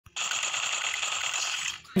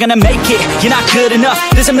Gonna make it, you're not good enough.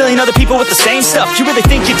 There's a million other people with the same stuff. You really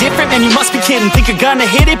think you're different? Man, you must be kidding. Think you're gonna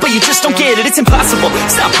hit it, but you just don't get it. It's impossible,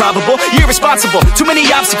 it's not probable, you're irresponsible. Too many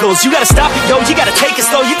obstacles, you gotta stop it, yo. You gotta take it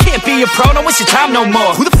slow, you can't be a pro. Don't waste your time no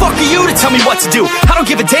more. Who the fuck are you to tell me what to do? I don't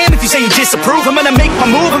give a damn if you say you disapprove. I'm gonna make my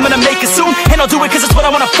move, I'm gonna make it soon. And I'll do it cause it's what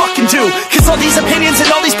I wanna fucking do. Cause all these opinions and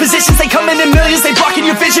all these positions, they come in millions, they blocking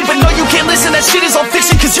your vision. But no, you can't listen, that shit is all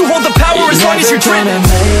fiction. Cause you hold the power as long as you're dreaming.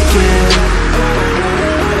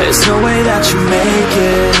 There's no way that you make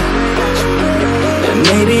it. And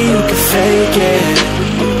maybe you can fake it,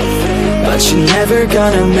 but you're never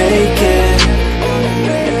gonna make it.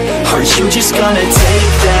 Aren't you just gonna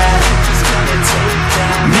take that?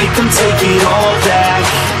 Make them take it all back.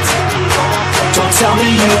 Don't tell me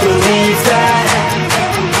you believe that.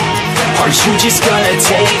 Aren't you just gonna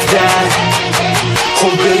take that? Or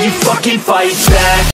will you fucking fight back?